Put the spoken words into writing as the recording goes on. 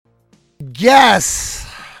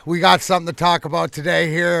Yes, we got something to talk about today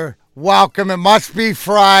here. Welcome. It must be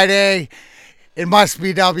Friday. It must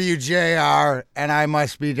be WJR, and I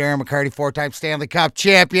must be Darren McCarty, four-time Stanley Cup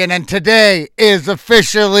champion. And today is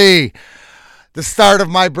officially the start of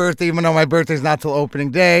my birthday, even though my birthday's not till opening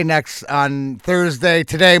day, next on Thursday.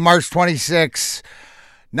 Today, March 26,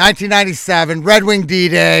 1997, Red Wing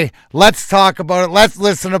D-Day. Let's talk about it. Let's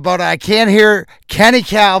listen about it. I can't hear Kenny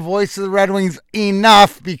Cal, voice of the Red Wings,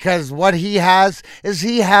 enough because what he has is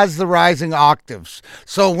he has the rising octaves.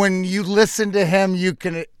 So when you listen to him, you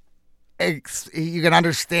can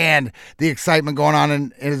understand the excitement going on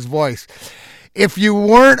in his voice. If you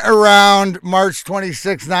weren't around March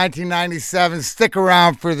 26, 1997, stick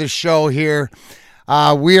around for the show here.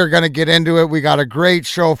 We are going to get into it. We got a great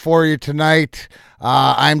show for you tonight.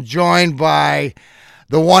 I'm joined by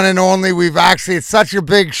the one and only. It's such a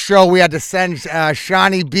big show. We had to send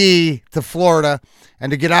Shawnee B to Florida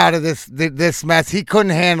and to get out of this mess. He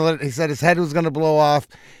couldn't handle it. He said his head was going to blow off.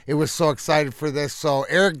 It was so excited for this. So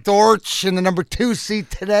Eric Dortch in the number 2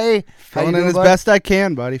 seat today. Filling in as best I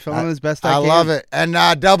can, buddy. Filling in as best I can. I love it. And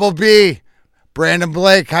Double B, Brandon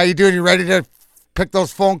Blake. How you doing? You ready to pick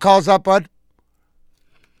those phone calls up, bud?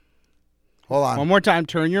 Hold on. One more time.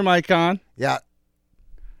 Turn your mic on. Yeah.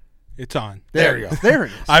 It's on. There you go. There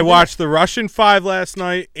it is. I watched the Russian 5 last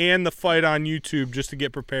night and the fight on YouTube just to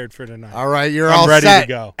get prepared for tonight. All right, I'm all ready set. to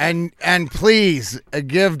go. And please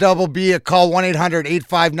give Double B a call,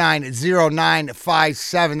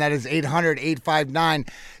 1-800-859-0957. That is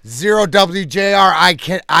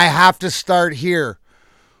 800-859-0WJR. I have to start here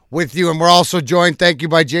with you, and we're also joined, thank you,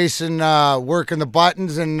 by Jason working the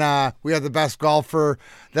buttons, and we have the best golfer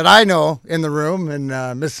that I know in the room, and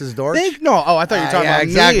Mrs. Dortch. I thought you were talking about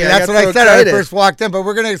exactly. me. That's what I said excited. when I first walked in.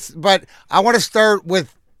 But I want to start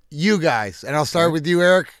with you guys, and I'll start with you,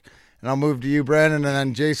 Eric, and I'll move to you, Brandon, and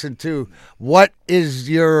then Jason too. What is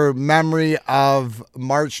your memory of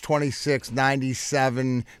March 26,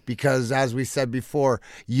 97? Because as we said before,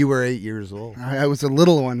 you were 8 years old. I was a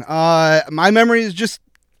little one. My memory is just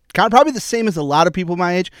kind of probably the same as a lot of people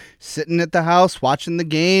my age, sitting at the house watching the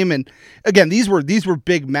game. And again, these were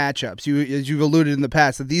big matchups. As you've alluded in the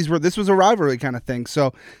past, that this was a rivalry kind of thing.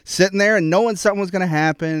 So sitting there and knowing something was going to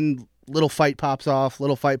happen, little fight pops off,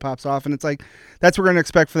 and it's like that's what we're going to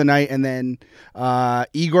expect for the night. And then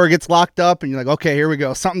Igor gets locked up, and you're like, okay, here we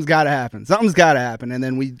go. Something's got to happen. And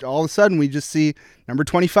then we all of a sudden we just see number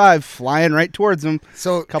 25 flying right towards him.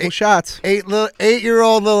 So a couple shots.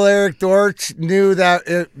 8-year-old little Eric Dortch knew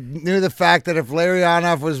the fact that if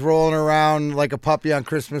Larionov was rolling around like a puppy on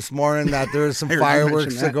Christmas morning, that there was some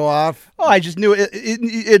fireworks to go off. Oh, I just knew it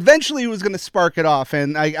eventually was going to spark it off.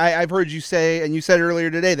 And I've heard you say, and you said earlier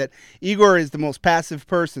today, that Igor is the most passive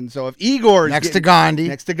person. So if Igor is next to Gandhi.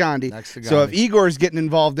 So if Igor's getting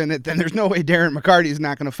involved in it, then there's no way Darren McCarty is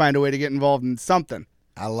not going to find a way to get involved in something.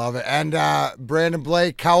 I love it. And Brandon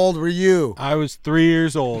Blake, how old were you? I was 3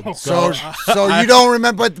 years old. So you don't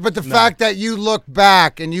remember, but the fact that you look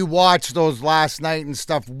back and you watched those last night and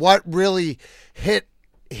stuff, what really hit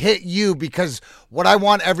you? Because what I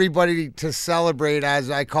want everybody to celebrate,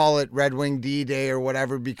 as I call it, Red Wing D-Day or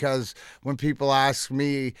whatever, because when people ask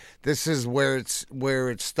me, this is where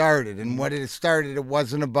it started. And what it started, it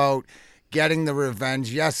wasn't about getting the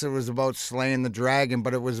revenge. Yes, it was about slaying the dragon,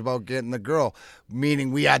 but it was about getting the girl,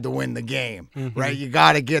 meaning we had to win the game, right? You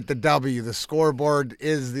got to get the W. The scoreboard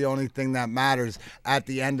is the only thing that matters at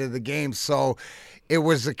the end of the game. So it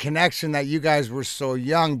was a connection that you guys were so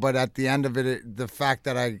young, but at the end of it, the fact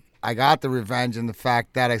that I got the revenge and the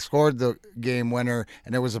fact that I scored the game winner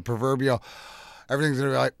and it was a proverbial everything's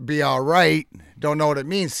going to be all right, don't know what it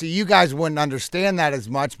means. See, you guys wouldn't understand that as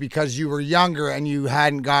much because you were younger and you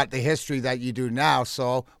hadn't got the history that you do now.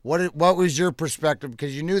 So what was your perspective?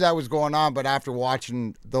 Because you knew that was going on, but after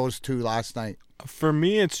watching those two last night. For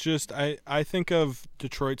me, it's just I think of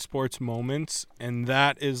Detroit sports moments, and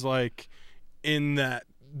that is like in that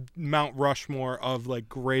Mount Rushmore of like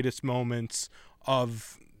greatest moments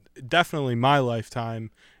of definitely my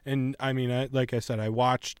lifetime. And I mean, like I said, I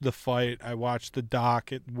watched the fight, I watched the doc,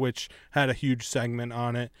 which had a huge segment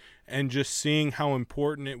on it, and just seeing how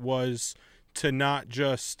important it was to not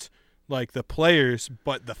just like the players,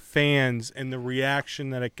 but the fans and the reaction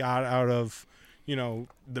that it got out of,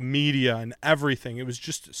 the media and everything. It was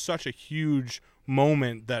just such a huge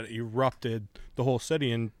moment that erupted the whole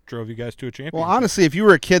city and drove you guys to a championship. Well, honestly, if you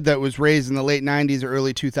were a kid that was raised in the late 90s or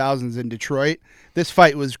early 2000s in Detroit, this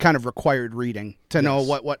fight was kind of required reading to know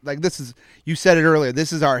what like this is. You said it earlier.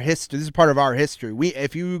 This is our history. This is part of our history.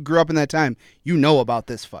 If you grew up in that time, you know about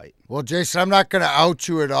this fight. Well, Jason, I'm not going to out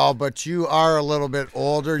you at all, but you are a little bit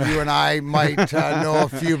older. You and I might know a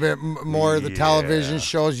few bit more of the television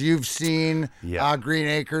shows you've seen. Green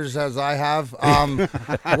Acres, as I have.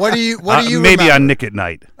 What do you maybe remember? On Nick at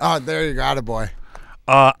Night. Oh, there you got it, boy.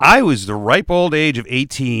 I was the ripe old age of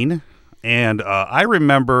 18, and I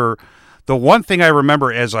remember the one thing I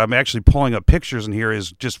remember as I'm actually pulling up pictures in here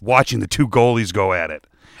is just watching the two goalies go at it.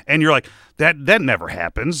 And you're like, that never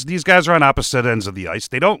happens. These guys are on opposite ends of the ice.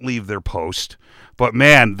 They don't leave their post. But,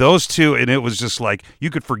 man, those two, and it was just like you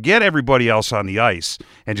could forget everybody else on the ice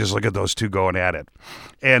and just look at those two going at it.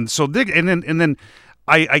 And so, then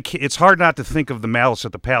it's hard not to think of the Malice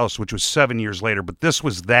at the Palace, which was 7 years later, but this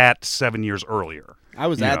was that 7 years earlier. I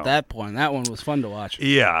was at that point. That one was fun to watch.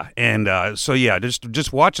 Yeah, and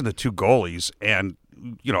just watching the two goalies, and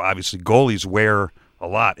obviously goalies wear a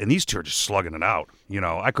lot, and these two are just slugging it out.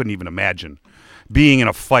 I couldn't even imagine being in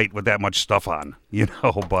a fight with that much stuff on.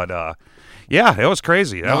 But yeah, it was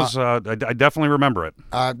crazy. That was I definitely remember it.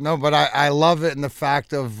 No, but I love it, and the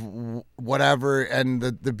fact of whatever, and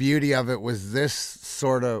the beauty of it was this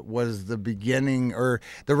sort of was the beginning, or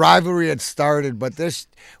the rivalry had started, but this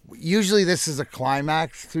is a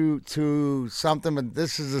climax to something, but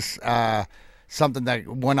this is something that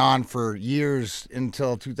went on for years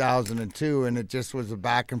until 2002, and it just was a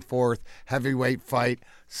back and forth heavyweight fight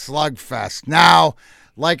slugfest. Now,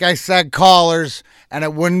 like I said, callers, and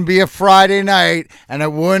it wouldn't be a Friday night, and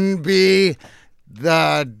it wouldn't be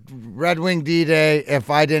the Red Wing D-Day if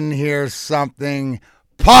I didn't hear something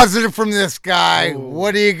positive from this guy.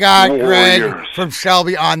 What do you got, Greg, from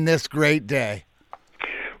Shelby on this great day?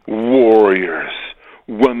 Warriors,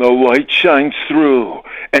 when the light shines through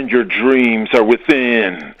and your dreams are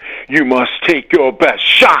within, you must take your best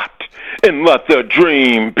shot and let the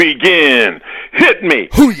dream begin. Hit me.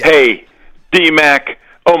 Hoo-yah. Hey, D-Mac,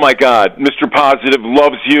 oh my God, Mr. Positive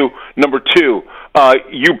loves you. Number two,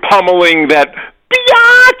 you pummeling that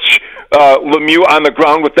biatch Lemieux on the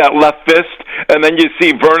ground with that left fist, and then you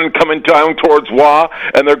see Vernon coming down towards Wah,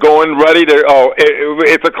 and they're going ready to.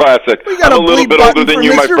 It's a classic. I'm a little bit older than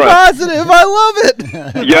you, my friend. Positive, I love it.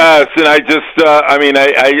 Yes, and I just,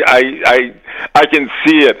 I can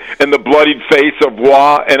see it in the bloodied face of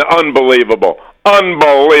Wah, and unbelievable.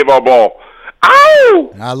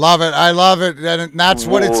 Ow! I love it, and that's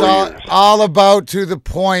what it's all about, to the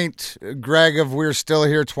point, Greg, of we're still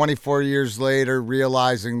here 24 years later,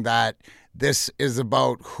 realizing that this is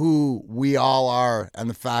about who we all are, and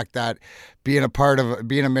the fact that being a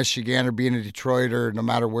Michigander, being a Detroiter, no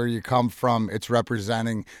matter where you come from, it's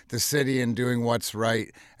representing the city and doing what's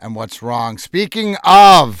right and what's wrong. Speaking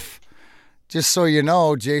of, just so you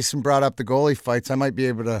know, Jason brought up the goalie fights. I might be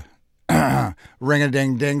able to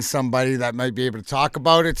ring-a-ding-ding somebody that might be able to talk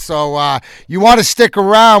about it. So you want to stick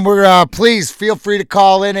around, please feel free to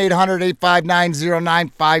call in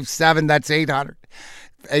 800-859-0957. That's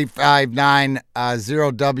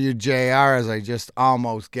 800-859-0WJR, as I just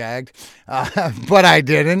almost gagged. But I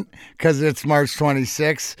didn't, because it's March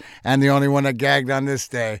 26th, and the only one that gagged on this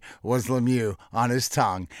day was Lemieux on his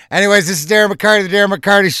tongue. Anyways, this is Darren McCarty, the Darren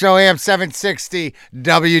McCarty Show, AM 760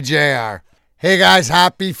 WJR. Hey guys,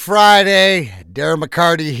 happy Friday. Darren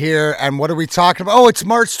McCarty here, and what are we talking about? Oh, it's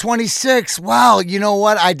March 26th. Well, you know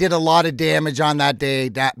what? I did a lot of damage on that day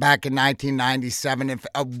back in 1997.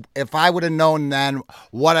 If I would have known then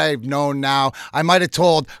what I've known now, I might have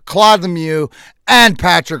told Claude Lemieux and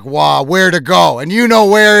Patrick Waugh where to go. And you know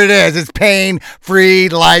where it is. It's Pain-Free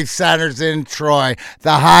Life Centers in Troy.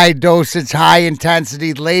 The high-dosage,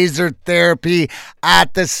 high-intensity laser therapy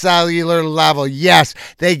at the cellular level. Yes,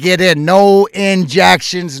 they get in. No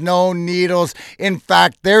injections, no needles. In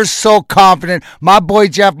fact, they're so confident. My boy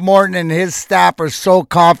Jeff Morton and his staff are so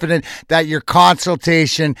confident that your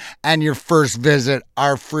consultation and your first visit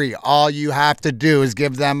are free. All you have to do is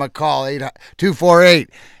give them a call,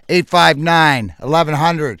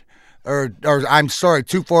 248-859-1100. Or I'm sorry,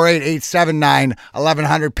 248-879-1100,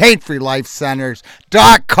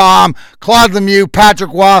 painfreelifecenters.com. Claude Lemieux,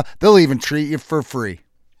 Patrick Waugh, they'll even treat you for free.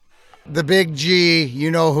 The big G, you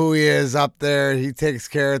know who he is up there. He takes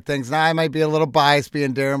care of things. Now, I might be a little biased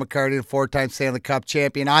being Darren McCarty, the four-time Stanley Cup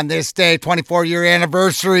champion, on this day, 24-year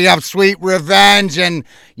anniversary of Sweet Revenge. And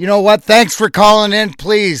you know what? Thanks for calling in.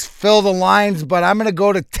 Please fill the lines, but I'm going to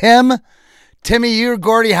go to Tim. Timmy, you're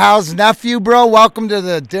Gordie Howe's nephew, bro. Welcome to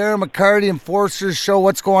the Darren McCarty Enforcers Show.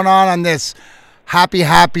 What's going on this happy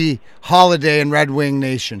holiday in Red Wing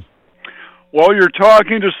Nation? Well, you're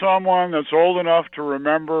talking to someone that's old enough to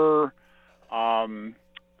remember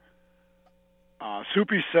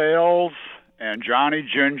Soupy Sales and Johnny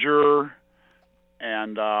Ginger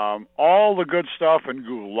and all the good stuff in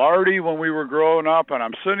Goulardi when we were growing up. And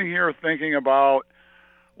I'm sitting here thinking about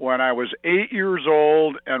when I was 8 years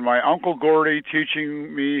old and my Uncle Gordy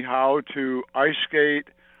teaching me how to ice skate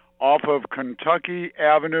off of Kentucky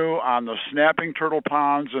Avenue on the Snapping Turtle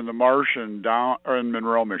Ponds in the marsh in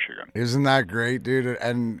Monroe, Michigan. Isn't that great, dude?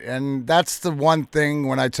 And that's the one thing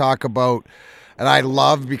when I talk about, and I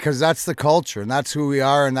love, because that's the culture and that's who we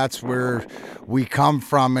are and that's where we come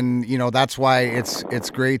from, and you know that's why it's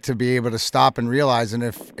great to be able to stop and realize. And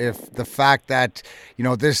if the fact that you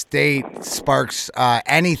know this date sparks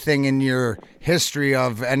anything in your history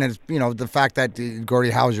of, and it's, you know, the fact that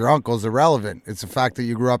Gordie Howe's your uncle is irrelevant. It's the fact that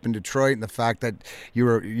you grew up in Detroit and the fact that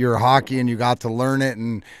you're hockey and you got to learn it,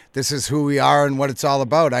 and this is who we are and what it's all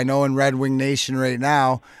about. I know in Red Wing Nation right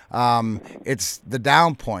now, it's the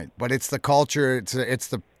down point, but it's the culture. It's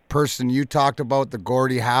the person you talked about, the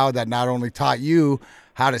Gordie Howe, that not only taught you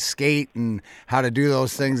how to skate and how to do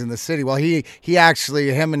those things in the city. Well, he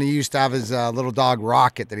actually, him and he used to have his little dog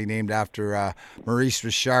Rocket that he named after Maurice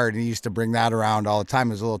Richard, and he used to bring that around all the time.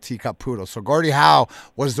 His little teacup poodle. So Gordie Howe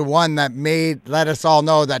was the one that let us all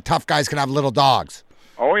know that tough guys can have little dogs.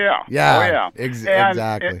 Oh yeah, yeah, oh yeah,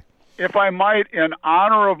 exactly. If I might, in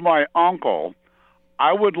honor of my uncle,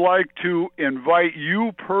 I would like to invite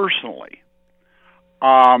you personally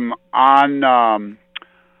on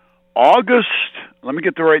August, let me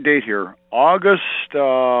get the right date here, August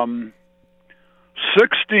 16th,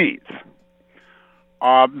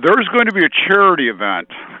 there's going to be a charity event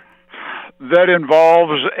that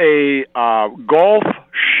involves a golf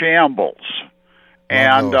shambles.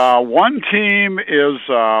 And one team is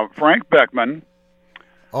Frank Beckman.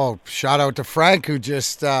 Oh, shout out to Frank, who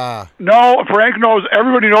just... No, Frank knows,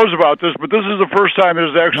 everybody knows about this, but this is the first time it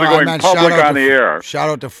is actually going public on the air. Shout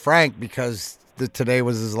out to Frank, because today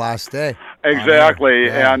was his last day. Exactly,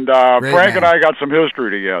 yeah. And Frank and I got some history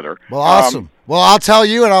together. Well, awesome. Well, I'll tell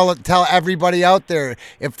you, and I'll tell everybody out there,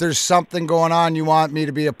 if there's something going on you want me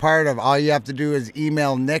to be a part of, all you have to do is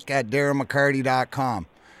email nick@darrenmccarty.com,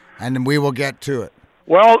 and then we will get to it.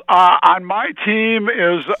 Well, on my team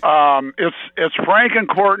is it's Frank and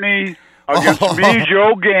Courtney against me,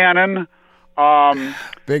 Joe Gannon.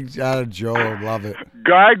 Big Joe, love it.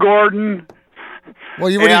 Guy Gordon. Well,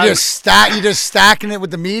 you just stacking it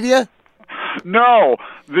with the media? No,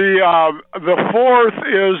 the fourth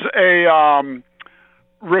is a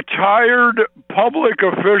retired public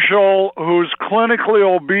official who's clinically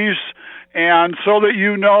obese, and so that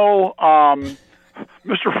you know.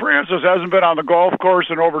 Mr. Francis hasn't been on the golf course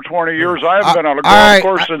in over 20 years. I haven't been on a golf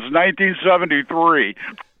course since 1973.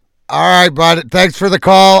 All right, bud. Thanks for the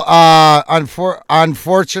call.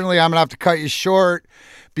 Unfortunately, I'm going to have to cut you short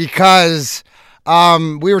because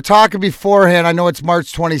we were talking beforehand. I know it's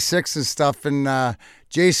March 26th and stuff, and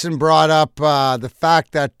Jason brought up the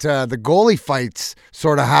fact that the goalie fights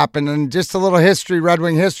sort of happened. And just a little history, Red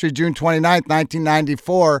Wing history, June 29th,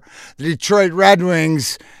 1994, the Detroit Red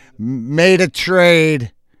Wings made a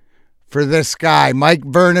trade for this guy, Mike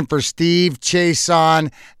Vernon, for Steve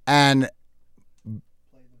Chason, and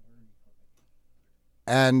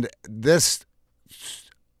this.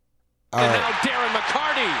 And now Darren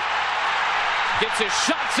McCarty gets his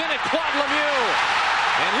shots in at Claude Lemieux,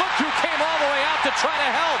 and look who came all the way out to try to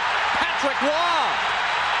help, Patrick Waugh.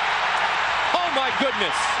 Oh my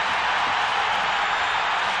goodness.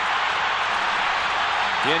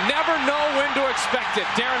 You never know when to expect it,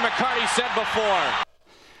 Darren McCarty said before.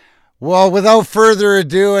 Well, without further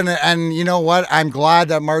ado, and you know what? I'm glad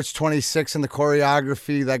that March 26th and the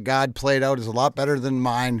choreography that God played out is a lot better than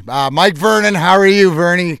mine. Mike Vernon, how are you,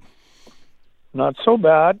 Vernie? Not so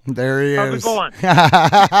bad. There he How's is.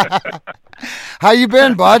 How's it going? How you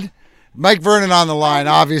been, bud? Mike Vernon on the line,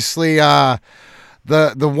 obviously.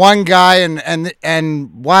 The one guy,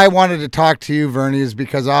 and why I wanted to talk to you, Vernie, is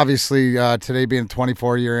because obviously today being the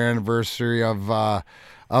 24-year anniversary of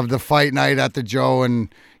the fight night at the Joe,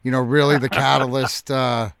 and you know really the catalyst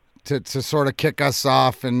to sort of kick us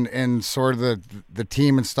off and sort of the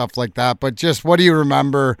team and stuff like that. But just what do you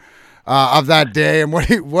remember of that day, and what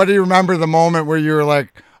do you remember the moment where you were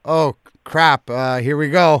like, oh crap, here we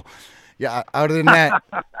go, yeah, out of the net.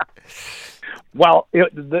 Well,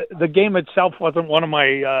 the game itself wasn't one of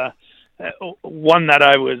my one that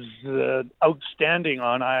I was outstanding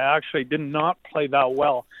on. I actually did not play that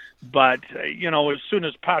well. But, you know, as soon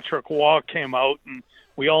as Patrick Waugh came out, and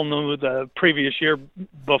we all knew the previous year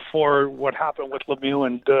before what happened with Lemieux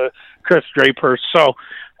and Chris Draper. So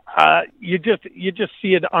you just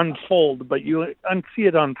see it unfold, but you see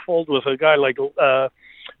it unfold with a guy like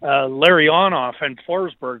Larry Onoff and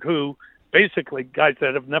Forsberg, who basically guys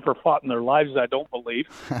that have never fought in their lives, I don't believe,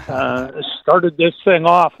 started this thing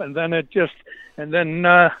off, and then it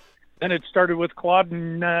started with Claude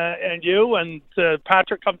and you, and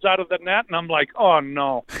Patrick comes out of the net, and I'm like, oh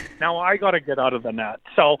no, now I got to get out of the net.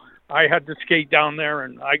 So I had to skate down there,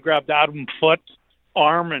 and I grabbed Adam's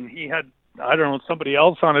arm, and he had, I don't know, somebody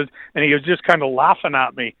else on it, and he was just kind of laughing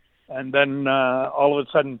at me. And then all of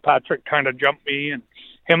a sudden, Patrick kind of jumped me, and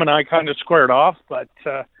him and I kind of squared off. But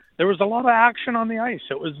there was a lot of action on the ice.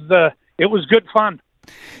 It was good fun.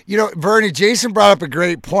 You know, Vernie, Jason brought up a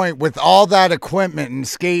great point with all that equipment and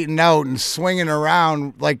skating out and swinging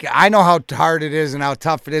around. Like, I know how hard it is and how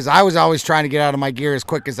tough it is. I was always trying to get out of my gear as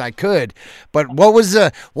quick as I could. But what's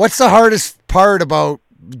the hardest part about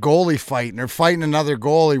goalie fighting or fighting another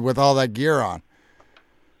goalie with all that gear on?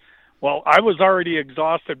 Well, I was already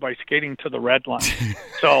exhausted by skating to the red line.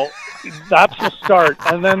 So that's the start.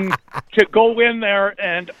 And then to go in there,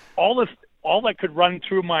 and all that could run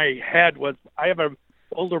through my head was, I have an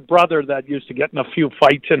older brother that used to get in a few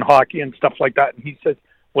fights in hockey and stuff like that. And he says,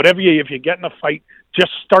 if you get in a fight,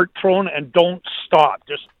 just start throwing and don't stop.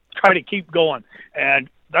 Just try to keep going. And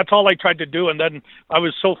that's all I tried to do. And then I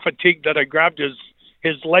was so fatigued that I grabbed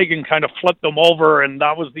his leg and kind of flipped him over, and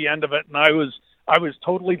that was the end of it. And I was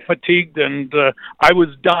totally fatigued, and I was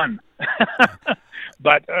done.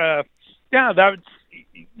 But that's,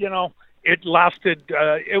 it lasted.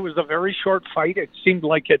 It was a very short fight. It seemed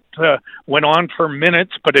like it went on for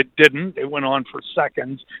minutes, but it didn't. It went on for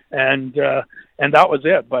seconds, and that was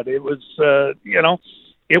it. But it was,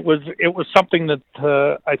 it was something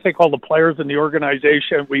that I think all the players in the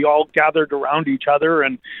organization, we all gathered around each other,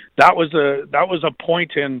 and that was a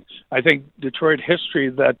point in, I think, Detroit history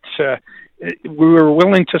that we were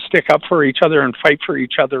willing to stick up for each other and fight for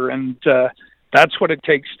each other, and that's what it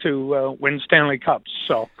takes to win Stanley Cups.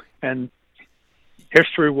 So, and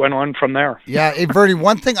history went on from there. Yeah, hey, Verdi,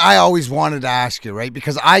 one thing I always wanted to ask you, right?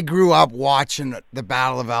 Because I grew up watching the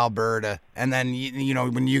Battle of Alberta, and then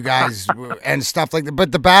when you guys and stuff like that.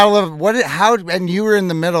 But the Battle of and you were in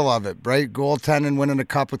the middle of it, right? Goaltending, winning a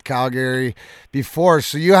cup with Calgary before,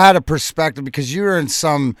 so you had a perspective because you were in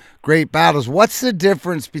some great battles. What's the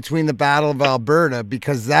difference between the Battle of Alberta?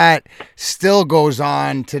 Because that still goes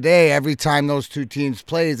on today. Every time those two teams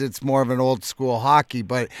plays, it's more of an old school hockey.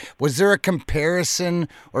 But was there a comparison,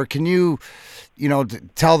 or can you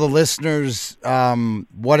tell the listeners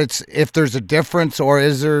if there's a difference, or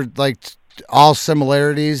is there like all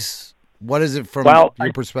similarities? What is it from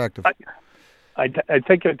your perspective? I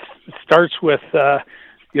think it starts with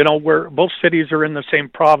where both cities are in the same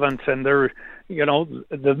province, and they're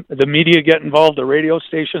the media get involved, the radio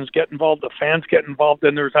stations get involved, the fans get involved,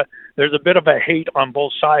 and there's a bit of a hate on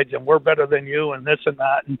both sides, and we're better than you, and this and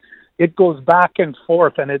that, and it goes back and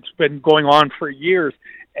forth, and it's been going on for years.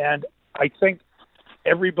 And I think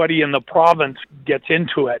everybody in the province gets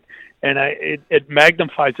into it, and it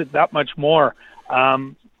magnifies it that much more.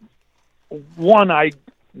 I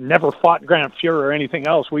never fought Grant Fuhr or anything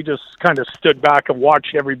else. We just kind of stood back and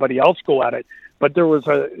watched everybody else go at it. But there was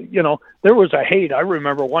a hate. I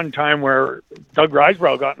remember one time where Doug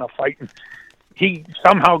Risebrough got in a fight, and he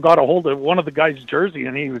somehow got a hold of one of the guy's jersey,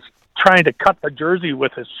 and he was trying to cut the jersey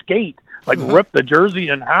with his skate, like rip the jersey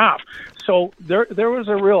in half. So there was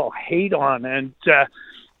a real hate on, and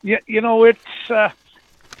it's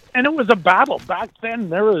and it was a battle back then.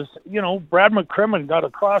 There was Brad McCrimmon got a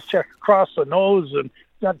cross check across the nose and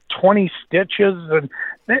got 20 stitches, and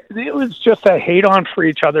it was just a hate on for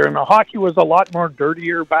each other. And the hockey was a lot more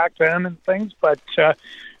dirtier back then and things, but the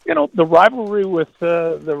rivalry with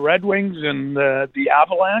the Red Wings and the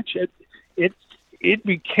Avalanche, it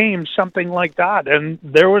became something like that, and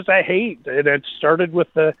there was a hate, and it started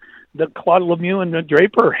with the Claude Lemieux and the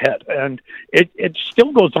Draper hit, and it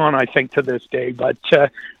still goes on, I think, to this day. But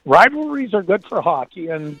rivalries are good for hockey,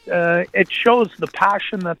 and it shows the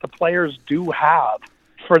passion that the players do have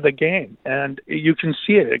for the game, and you can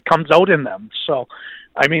see it. It comes out in them. So,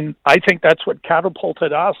 I mean, I think that's what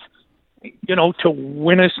catapulted us, to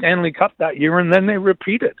win a Stanley Cup that year, and then they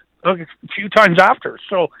repeated a few times after.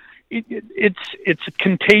 So it's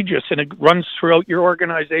contagious, and it runs throughout your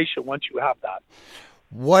organization once you have that.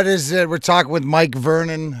 What is it? We're talking with Mike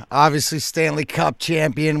Vernon, obviously Stanley Cup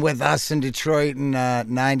champion with us in Detroit in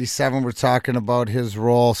 97. We're talking about his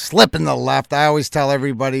role, slipping the left. I always tell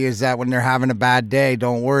everybody is that when they're having a bad day,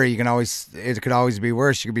 don't worry. It could always be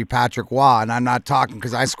worse. You could be Patrick Waugh, and I'm not talking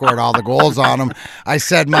because I scored all the goals on him. I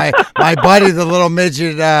said my buddy, the little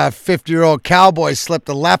midget 50-year-old cowboy, slipped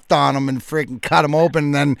the left on him and freaking cut him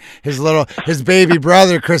open. And then his baby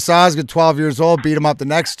brother, Chris Osgood, 12 years old, beat him up the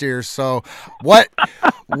next year. So what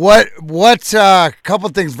couple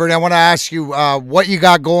things, Vernon, I want to ask you what you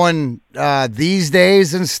got going these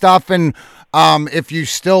days and stuff, and if you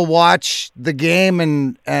still watch the game,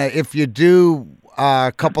 and if you do,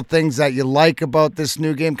 a couple things that you like about this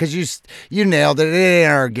new game, because you nailed it. It ain't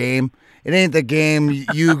our game. It ain't the game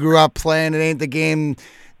you grew up playing. It ain't the game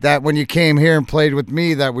that when you came here and played with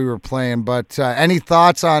me that we were playing. But any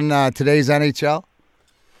thoughts on today's NHL?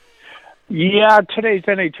 Yeah, today's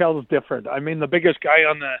NHL is different. I mean, the biggest guy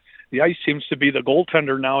on the ice seems to be the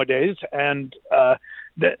goaltender nowadays, and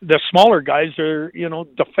the smaller guys are,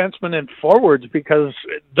 defensemen and forwards because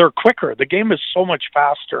they're quicker. The game is so much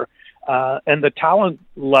faster, and the talent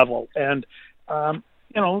level. And,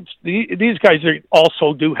 these guys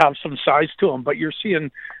also do have some size to them, but you're seeing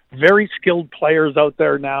very skilled players out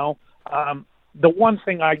there now. The one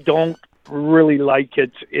thing I don't really like,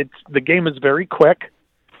 it's the game is very quick.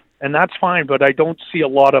 And that's fine, but I don't see a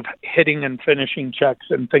lot of hitting and finishing checks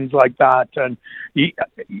and things like that. And,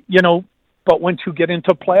 but once you get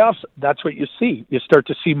into playoffs, that's what you see. You start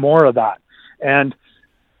to see more of that. And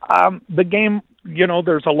the game,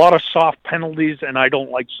 there's a lot of soft penalties, and I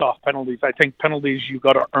don't like soft penalties. I think penalties, you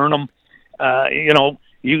got to earn them.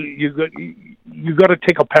 You got to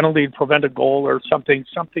take a penalty and prevent a goal or something,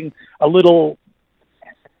 a little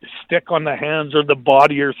stick on the hands or the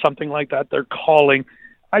body or something like that they're calling.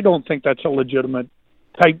 I don't think that's a legitimate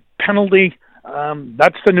type penalty.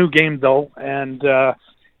 That's the new game, though, and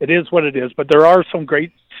it is what it is. But there are some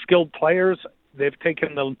great skilled players. They've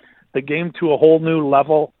taken the game to a whole new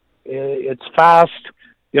level. It's fast.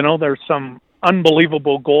 There's some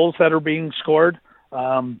unbelievable goals that are being scored.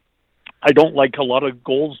 I don't like a lot of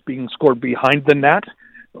goals being scored behind the net.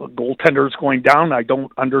 Goaltenders going down, I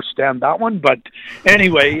don't understand that one. But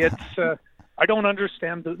anyway, it's... I don't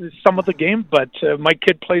understand some of the game, but my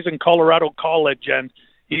kid plays in Colorado College, and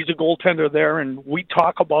he's a goaltender there, and we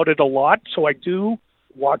talk about it a lot. So I do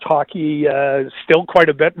watch hockey still quite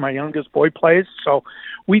a bit. My youngest boy plays, so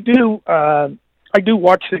we do. I do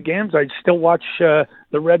watch the games. I still watch the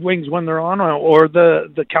Red Wings when they're on, or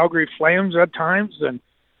the Calgary Flames at times. And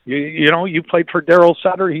you played for Darryl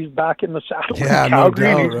Sutter. He's back in the saddle in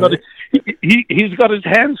Calgary, no doubt, and he's got his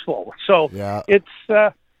hands full. So yeah.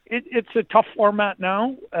 It's a tough format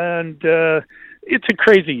now, and it's a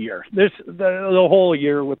crazy year. The whole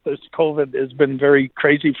year with this COVID has been very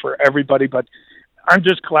crazy for everybody, but I'm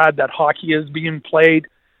just glad that hockey is being played.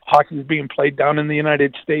 Hockey is being played down in the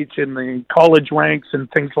United States in the college ranks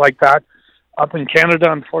and things like that. Up in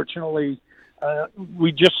Canada, unfortunately,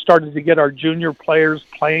 we just started to get our junior players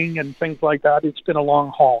playing and things like that. It's been a long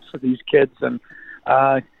haul for these kids, and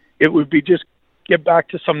it would be just get back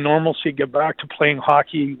to some normalcy, get back to playing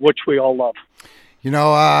hockey, which we all love.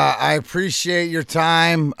 I appreciate your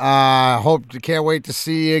time. Can't wait to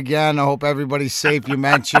see you again. I hope everybody's safe. You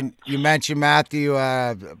mentioned Matthew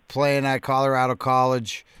playing at Colorado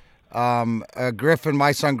College. Griffin,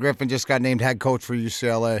 my son Griffin, just got named head coach for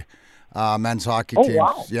UCLA men's hockey team.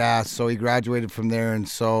 Wow. Yeah, so he graduated from there, and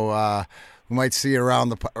so we might see it around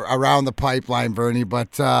the pipeline, Vernie.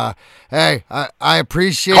 But hey, I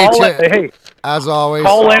appreciate you as always.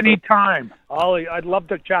 Call anytime. I'd love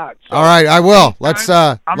to chat. So all right, I will. Let's.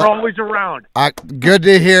 I'm always around. Good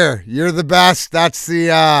to hear. You're the best. That's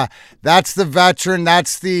the veteran.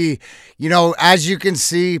 That's the, as you can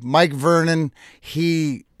see, Mike Vernon.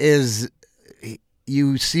 He is.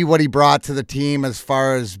 You see what he brought to the team as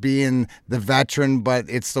far as being the veteran, but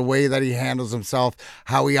it's the way that he handles himself,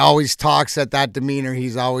 how he always talks at that demeanor.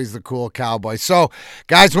 He's always the cool cowboy. So,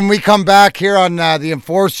 guys, when we come back here on the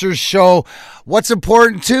Enforcers show, what's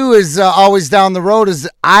important, too, is always down the road is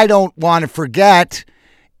I don't want to forget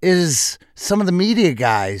is some of the media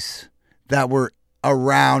guys that were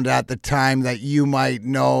around at the time that you might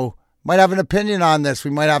know, might have an opinion on this. We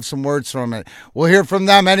might have some words from it. We'll hear from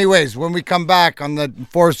them anyways when we come back on the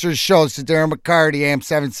Enforcers show. It's Darren McCarty, AM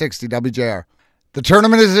 760 WJR. The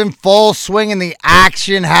tournament is in full swing and the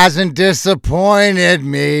action hasn't disappointed.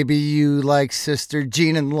 Maybe you like Sister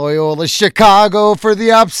Jean and Loyola Chicago for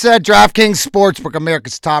the upset. DraftKings Sportsbook,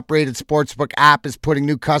 America's top-rated sportsbook app, is putting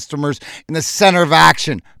new customers in the center of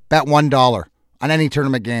action. Bet $1 on any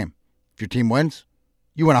tournament game. If your team wins,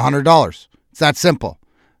 you win $100. It's that simple.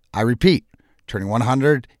 I repeat, turning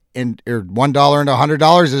 $100 into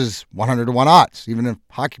 $100 is 100 to 1 odds. Even a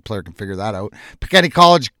hockey player can figure that out. Pick any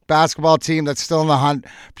college basketball team that's still in the hunt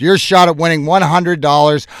for your shot at winning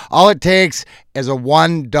 $100. All it takes is a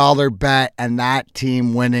 $1 bet and that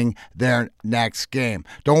team winning their next game.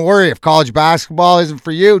 Don't worry, if college basketball isn't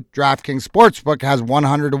for you, DraftKings Sportsbook has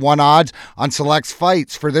 100 to 1 odds on select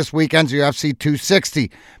fights for this weekend's UFC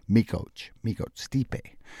 260. Miocic, Stipe.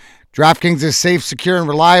 DraftKings is safe, secure, and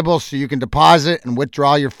reliable, so you can deposit and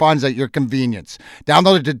withdraw your funds at your convenience.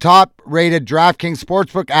 Download the top-rated DraftKings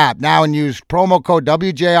Sportsbook app now and use promo code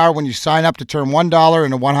WJR when you sign up to turn $1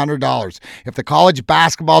 into $100. If the college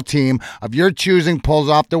basketball team of your choosing pulls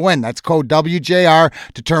off the win, that's code WJR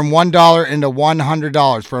to turn $1 into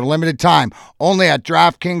 $100 for a limited time, only at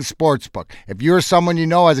DraftKings Sportsbook. If you or someone you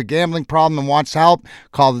know has a gambling problem and wants help,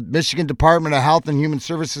 call the Michigan Department of Health and Human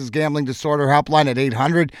Services Gambling Disorder Helpline at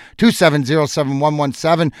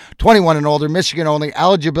 800-270-7117. 21 and older, Michigan only.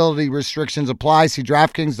 Eligibility restrictions apply. See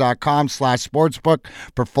DraftKings.com/sportsbook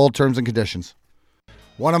for full terms and conditions.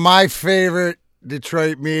 One of my favorite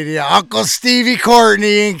Detroit media, Uncle Stevie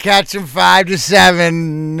Courtney, and catch him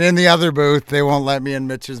 5-7 in the other booth. They won't let me in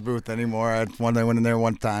Mitch's booth anymore. I went in there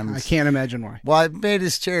one time. I can't imagine why. Well, it made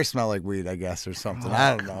his chair smell like weed, I guess, or something.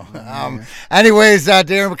 I don't know. Anyways,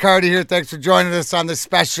 Darren McCarty here. Thanks for joining us on this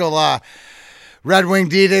special Red Wing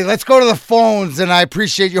D-Day. Let's go to the phones, and I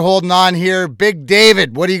appreciate you holding on here. Big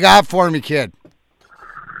David, what do you got for me, kid?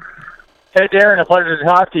 Hey, Darren, a pleasure to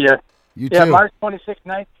talk to you. You yeah, too. March 26,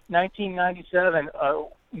 1997,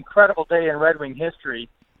 incredible day in Red Wing history.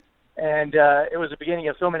 And it was the beginning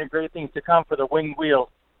of so many great things to come for the Winged Wheel.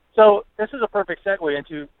 So this is a perfect segue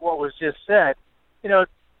into what was just said. You know,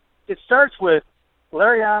 it starts with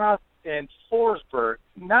Larionov and Forsberg.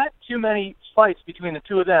 Not too many fights between the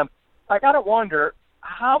two of them. I got to wonder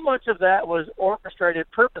how much of that was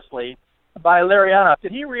orchestrated purposely by Larionov.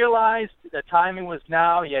 Did he realize the timing was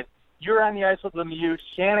now? You're on the ice with Lemieux.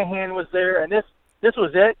 Shanahan was there, and this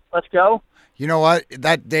was it. Let's go. You know what,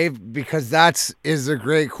 that Dave, because is a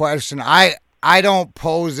great question. I don't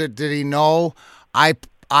pose it. Did he know? I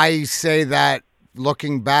say that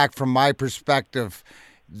looking back from my perspective,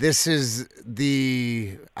 this is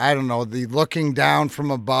the looking down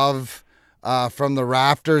from above. From the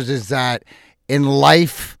rafters is that in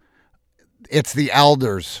life, it's the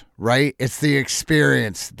elders, right? It's the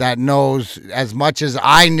experience that knows as much as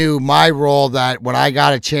I knew my role that when I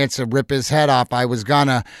got a chance to rip his head off, I was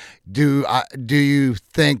gonna do. Do you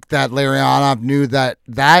think that Larionov knew that?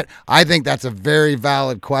 I think that's a very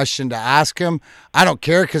valid question to ask him. I don't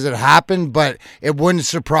care because it happened, but it wouldn't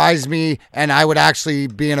surprise me, and I would actually,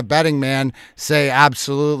 being a betting man, say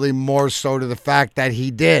absolutely more so to the fact that he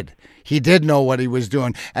did. He did know what he was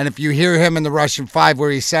doing. And if you hear him in the Russian 5 where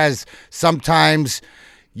he says sometimes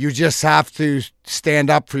you just have to stand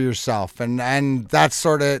up for yourself. And that's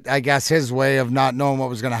sort of, I guess, his way of not knowing what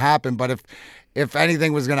was going to happen. But if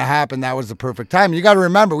anything was going to happen, that was the perfect time. You got to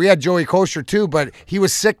remember, we had Joey Kosher too, but he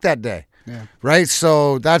was sick that day. Yeah. Right?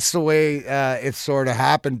 So that's the way it sort of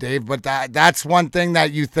happened, Dave. But that's one thing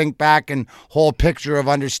that you think back and whole picture of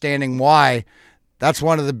understanding why. That's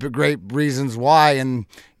one of the great reasons why, and,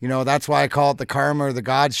 you know, that's why I call it the karma or the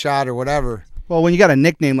God shot or whatever. Well, when you got a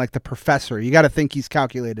nickname like the Professor, you got to think he's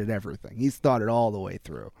calculated everything. He's thought it all the way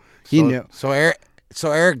through. He knew. So Eric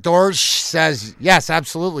Dorsch says, yes,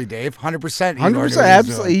 absolutely, Dave, 100%. 100%,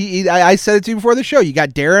 absolutely. I said it to you before the show. You got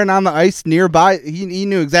Darren on the ice nearby. He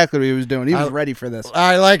knew exactly what he was doing. He was ready for this.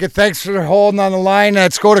 I like it. Thanks for holding on the line.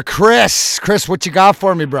 Let's go to Chris. Chris, what you got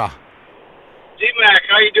for me, bro? D-Mac,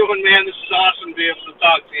 how you doing, man? This is awesome to be able to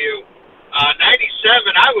talk to you. 97,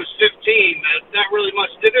 I was 15. Not really much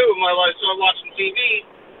to do with my life, so I'm watching TV,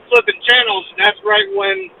 flipping channels, and that's right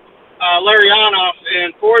when Larionov and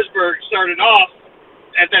Forsberg started off.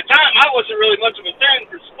 At that time, I wasn't really much of a fan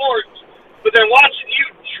for sports, but then watching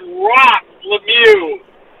you drop Lemieux,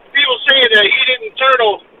 people saying that he didn't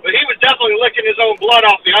turtle, but he was definitely licking his own blood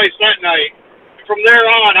off the ice that night. And from there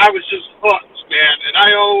on, I was just hooked, man, and I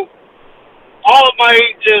owe all of my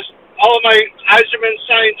Eiserman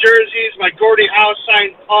signed jerseys, my Gordie Howe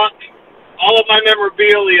signed puck, all of my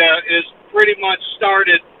memorabilia is pretty much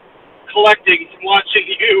started collecting from watching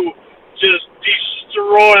you just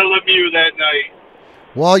destroy Lemieux that night.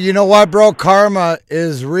 Well, you know what, bro? Karma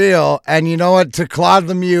is real. And you know what? To Claude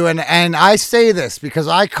Lemieux, and I say this because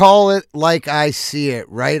I call it like I see it,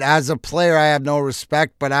 right? As a player, I have no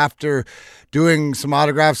respect, but after doing some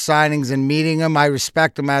autograph signings and meeting him, I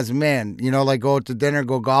respect him as a man. You know, like go out to dinner,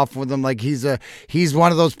 go golf with him. Like he's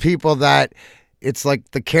one of those people that it's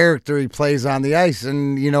like the character he plays on the ice.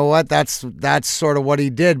 And you know what? That's sort of what he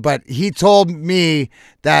did. But he told me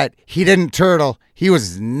that he didn't turtle. He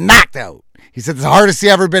was knocked out. He said it's the hardest he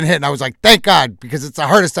ever been hit. And I was like, thank God, because it's the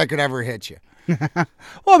hardest I could ever hit you.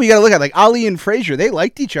 Well, you got to look at like Ali and Frazier. They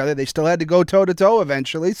liked each other. They still had to go toe to toe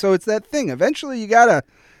eventually. So it's that thing. Eventually, you gotta,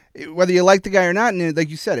 whether you like the guy or not. And like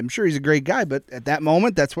you said, I'm sure he's a great guy. But at that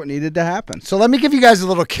moment, that's what needed to happen. So let me give you guys a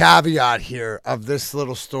little caveat here of this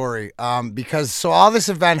little story, because so all this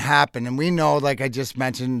event happened, and we know, like I just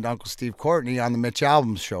mentioned, Uncle Steve Courtney on the Mitch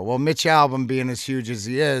Albom show. Well, Mitch Albom, being as huge as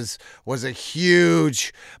he is, was a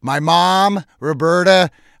huge. My mom, Roberta.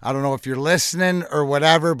 I don't know if you're listening or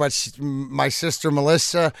whatever, but my sister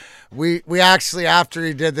Melissa, we actually, after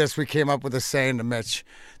he did this, we came up with a saying to Mitch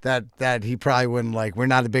that he probably wouldn't like. We're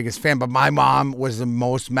not the biggest fan, but my mom was the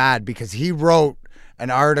most mad because he wrote an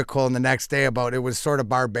article in the next day about it was sort of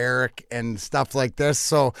barbaric and stuff like this.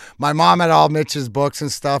 So my mom had all Mitch's books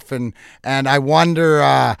and stuff, and I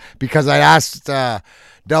wonder, because I asked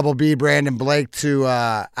Double B Brandon Blake to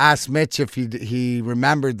ask Mitch if he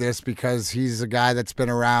remembered this, because he's a guy that's been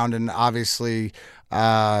around and obviously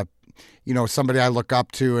somebody I look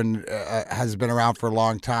up to and has been around for a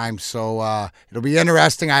long time. So it'll be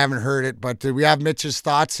interesting. I haven't heard it, but do we have Mitch's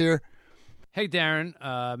thoughts here? Hey, Darren,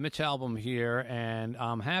 Mitch Albom here, and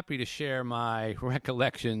I'm happy to share my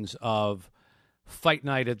recollections of Fight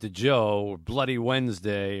Night at the Joe, or Bloody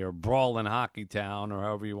Wednesday, or Brawl in Hockey Town, or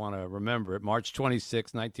however you want to remember it, March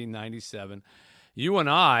 26, 1997. You and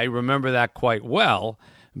I remember that quite well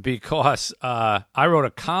because I wrote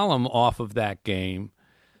a column off of that game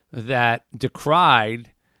that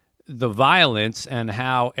decried the violence and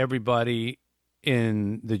how everybody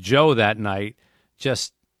in the Joe that night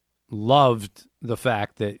just loved the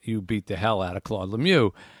fact that you beat the hell out of Claude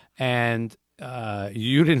Lemieux. And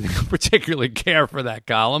you didn't particularly care for that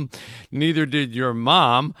column. Neither did your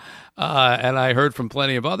mom. And I heard from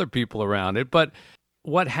plenty of other people around it. But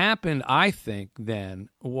what happened, I think, then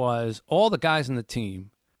was all the guys on the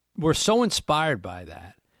team were so inspired by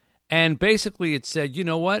that. And basically it said, you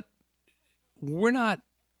know what? We're not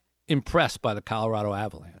impressed by the Colorado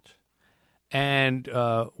Avalanche. And,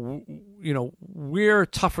 we're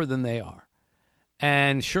tougher than they are.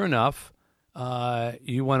 And sure enough,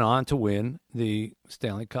 you went on to win the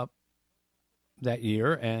Stanley Cup that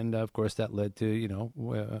year, and of course that led to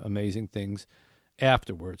amazing things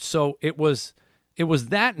afterwards. So it was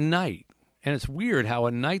that night, and it's weird how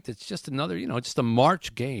a night that's just another just a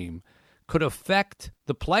March game could affect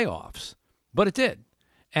the playoffs, but it did,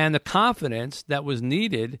 and the confidence that was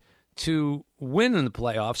needed to win in the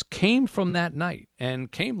playoffs came from that night,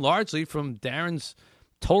 and came largely from Darren's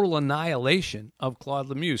total annihilation of Claude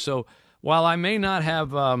Lemieux. So while I may not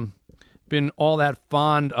have been all that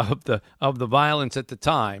fond of the violence at the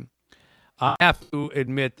time, I have to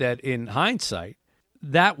admit that in hindsight,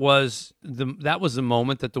 that was the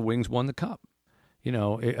moment that the Wings won the Cup.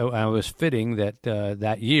 I was fitting that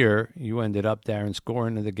that year you ended up, Darren,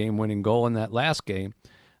 scoring the game-winning goal in that last game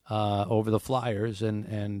over the Flyers,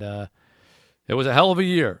 and it was a hell of a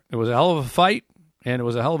year. It was a hell of a fight, and it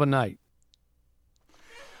was a hell of a night.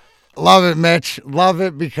 Love it, Mitch. Love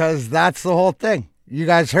it, because that's the whole thing. You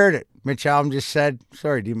guys heard it. Mitch Albom just said,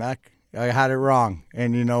 sorry, D-Mac, I had it wrong.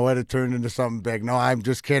 And you know what? It turned into something big. No, I'm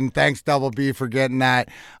just kidding. Thanks, Double B, for getting that.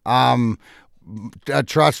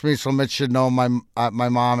 Trust me, so Mitch should know my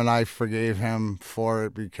mom and I forgave him for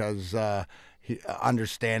it because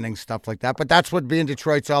understanding stuff like that. But that's what being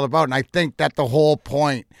Detroit's all about. And I think that the whole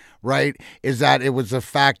point, right, is that it was the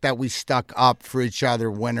fact that we stuck up for each other,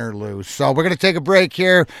 win or lose. So we're going to take a break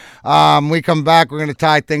here. We come back, we're going to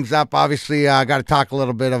tie things up. Obviously, I got to talk a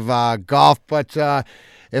little bit of golf, but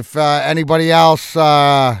if anybody else,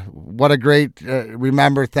 what a great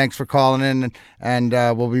remember. Thanks for calling in, and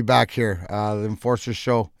we'll be back here. The Enforcers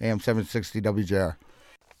Show, AM 760 WJR.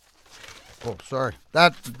 Oh, sorry.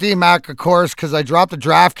 That's D-Mac, of course, because I dropped the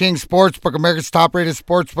DraftKings Sportsbook. America's top-rated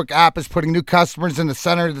sportsbook app is putting new customers in the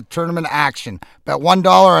center of the tournament action. Bet $1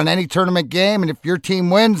 on any tournament game, and if your team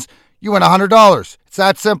wins, you win $100. It's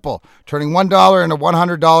that simple. Turning $1 into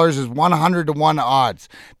 $100 is 100-to-1 odds.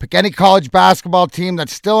 Pick any college basketball team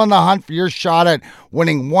that's still in the hunt for your shot at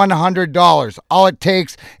winning $100. All it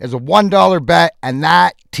takes is a $1 bet and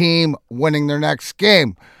that team winning their next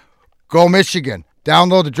game. Go Michigan.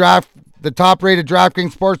 Download the top-rated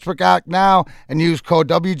DraftKings Sportsbook app now and use code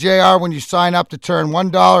WJR when you sign up to turn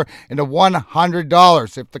 $1 into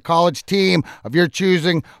 $100 if the college team of your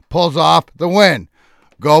choosing pulls off the win.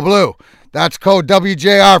 Go Blue. That's code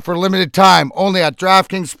WJR for limited time, only at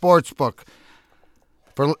DraftKings Sportsbook.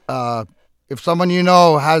 If someone you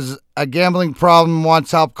know has a gambling problem and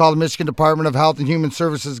wants help, call the Michigan Department of Health and Human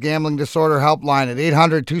Services Gambling Disorder Helpline at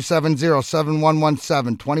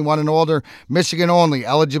 800-270-7117. 21 and older, Michigan only.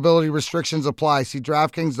 Eligibility restrictions apply. See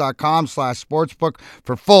DraftKings.com/sportsbook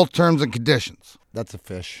for full terms and conditions. That's a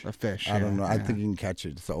fish. A fish. I don't know. I yeah. think you can catch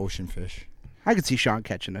it. It's an ocean fish. I could see Sean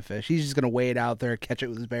catching a fish. He's just going to weigh it out there, catch it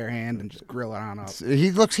with his bare hand, and just grill it on up.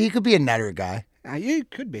 He could be a netter guy. He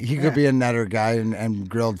could be. He could be a netter guy and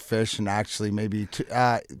grilled fish and actually maybe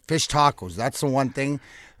fish tacos. That's the one thing.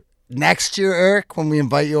 Next year, Eric, when we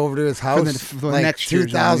invite you over to his house, for the like next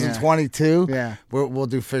 2022, yeah. We'll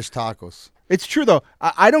do fish tacos. It's true, though.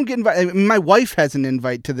 I don't get invited. My wife has an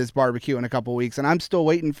invite to this barbecue in a couple weeks, and I'm still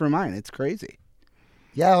waiting for mine. It's crazy.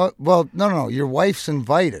 Yeah, well, no. Your wife's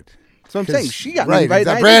invited. So I'm saying she got right,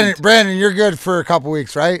 invited. Brandon, you're good for a couple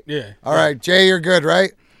weeks, right? Yeah. All right, Jay, you're good,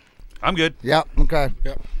 right? I'm good. Yep. Okay.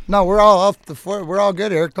 Yep. No, we're all off the floor. We're all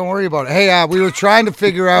good, Eric. Don't worry about it. Hey, we were trying to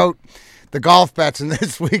figure out the golf bets, and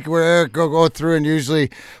this week where Eric go through, and usually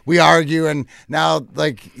we argue, and now,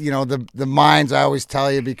 like, you know, the minds, I always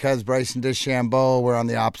tell you, because Bryson DeChambeau, we're on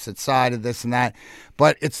the opposite side of this and that,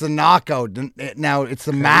 but it's the knockout. Now, it's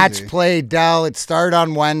the match play, Dell. It started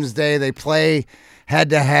on Wednesday. They play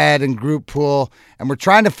head-to-head and group pool, and we're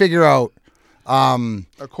trying to figure out.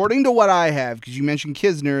 According to what I have, because you mentioned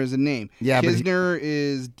Kisner as a name, yeah, Kisner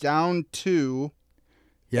is down to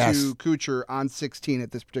Kuchar on 16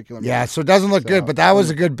 at this particular moment. Yeah, so it doesn't look good, but that was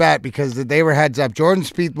a good bet because they were heads up. Jordan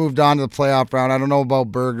Spieth moved on to the playoff round. I don't know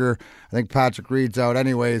about Berger. I think Patrick Reed's out.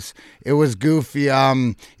 Anyways, it was goofy.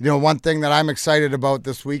 You know, one thing that I'm excited about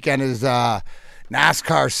this weekend is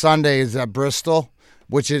NASCAR Sunday is at Bristol,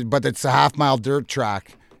 but it's a half-mile dirt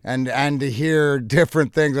track. And to hear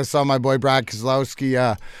different things. I saw my boy Brad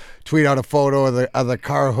Keselowski tweet out a photo of the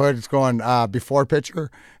car hood. It's going before picture,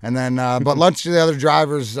 and then but lunch to the other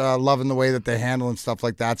drivers, loving the way that they handle and stuff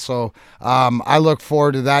like that. So I look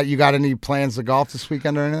forward to that. You got any plans to golf this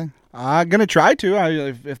weekend or anything? I'm gonna try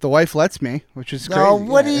to if the wife lets me, which is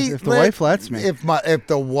crazy. If the wife lets me, if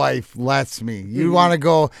the wife lets me, you want to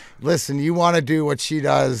go. Listen, you want to do what she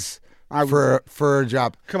does. For a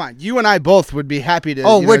job. Come on, you and I both would be happy to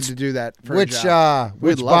to do that for a job.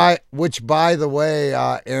 Which by the way,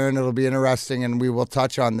 Aaron, it'll be interesting, and we will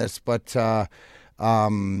touch on this, but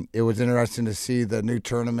it was interesting to see the new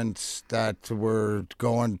tournaments that were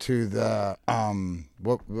going to the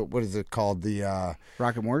what is it called, the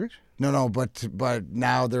Rocket Mortgage. No, but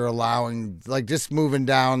now they're allowing, like, just moving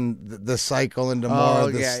down the cycle into more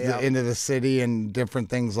of into the city and different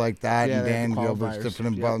things like that. Yeah, and Gilbert's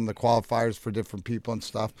different about the qualifiers for different people and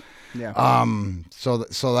stuff. Yeah. So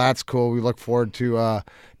that's cool. We look forward to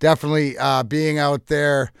definitely being out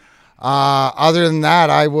there. Other than that,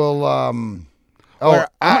 I will.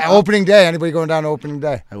 Opening day. Anybody going down to opening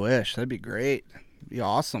day? I wish. That'd be great. Be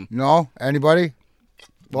awesome. No, anybody?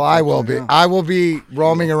 Well, I will be. I will be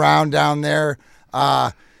roaming around down there.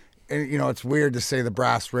 And, you know, it's weird to say the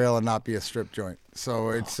brass rail and not be a strip joint.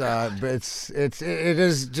 So it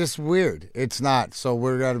is just weird. It's not. So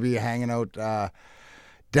we're going to be hanging out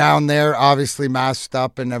down there, obviously masked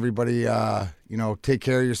up, and everybody, take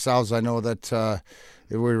care of yourselves. I know that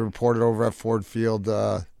we reported over at Ford Field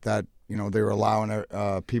that, they were allowing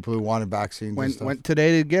people who wanted vaccines. Went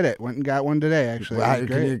today to get it. Went and got one today, actually.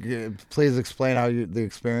 Can you please explain how the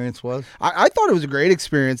experience was? I thought it was a great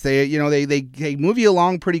experience. They move you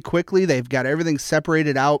along pretty quickly. They've got everything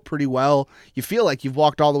separated out pretty well. You feel like you've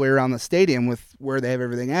walked all the way around the stadium with where they have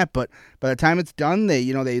everything at. But by the time it's done, they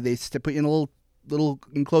put you in a little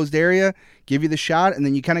enclosed area, give you the shot, and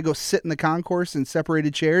then you kind of go sit in the concourse in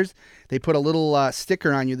separated chairs. They put a little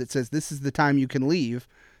sticker on you that says, "This is the time you can leave."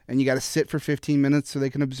 And you got to sit for 15 minutes so they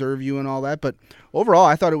can observe you and all that. But overall,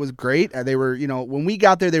 I thought it was great. They were, when we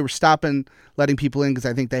got there, they were stopping, letting people in because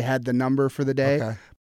I think they had the number for the day. Okay.